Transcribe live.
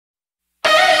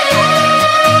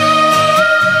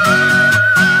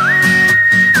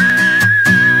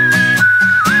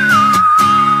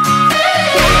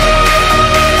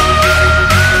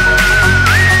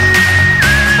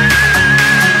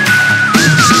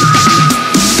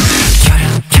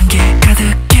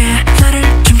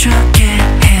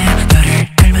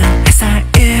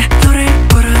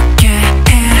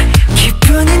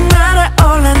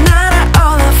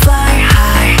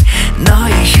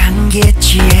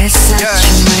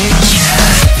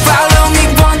Follow me,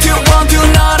 one, two,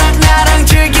 너랑 나랑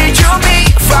즐길 준비.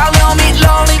 Follow me,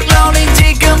 rolling, rolling,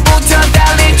 지금부터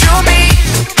달릴 준비.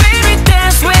 Baby,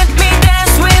 dance with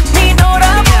me,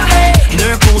 놀아볼래.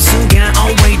 널 본 순간,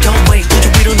 oh wait, don't wait,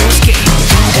 우주 위로 누스게. Do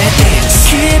that dance.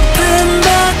 깊은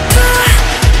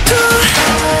바다도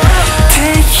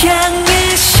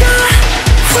태양의 샤워.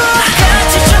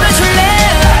 같이 춤을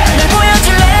날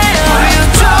보여줄래.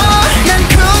 보여줘, 난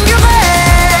궁금해.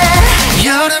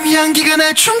 여름 향기가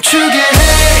날 춤추게 해.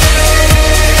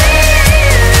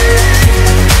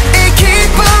 이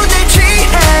기분에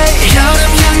취해. 여름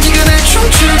향기가 날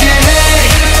춤추게 해.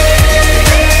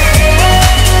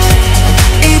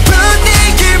 이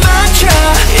분위기를 맞춰.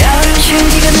 여름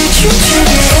향기가 날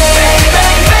춤추게 해.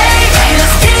 Bang bang bang,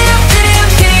 let's dip dip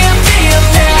dip dip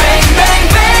now. Bang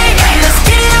bang bang, let's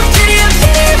dip dip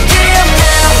dip dip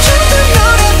now. 좀 더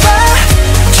노래봐,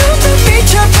 좀 더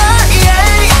미쳐봐,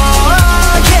 yeah. Oh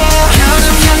yeah. 여름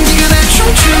향기가 날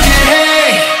춤추게 해.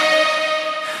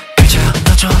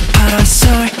 펼쳐놔줘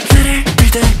파란솔 나를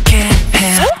물들게 해.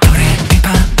 도레미파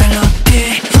멜로디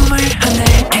꿈을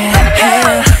흔들게 해.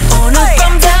 오늘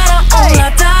밤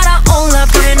달아올라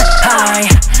burn high.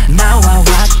 나와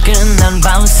화끈한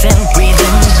bouncing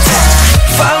rhythm time.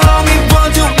 Follow me,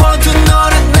 one, two,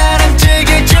 너랑 나랑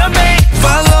즐길 준비.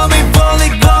 Follow me,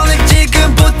 rolling, rolling,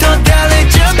 지금부터 달릴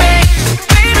준비.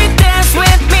 Baby, dance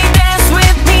with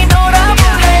me,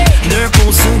 놀아볼래. 널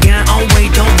본 순간, oh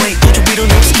wait, don't wait, 우주 위로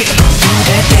누스게. Do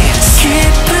that dance.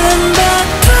 깊은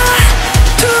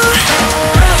바다도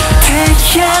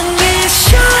태양의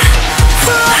샤워.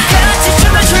 같이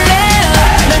춤을 출래.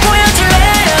 날 보여줄래.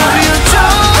 보여줘,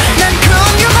 난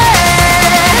궁금해.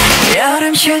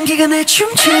 여름 향기가 날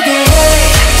춤추게 해.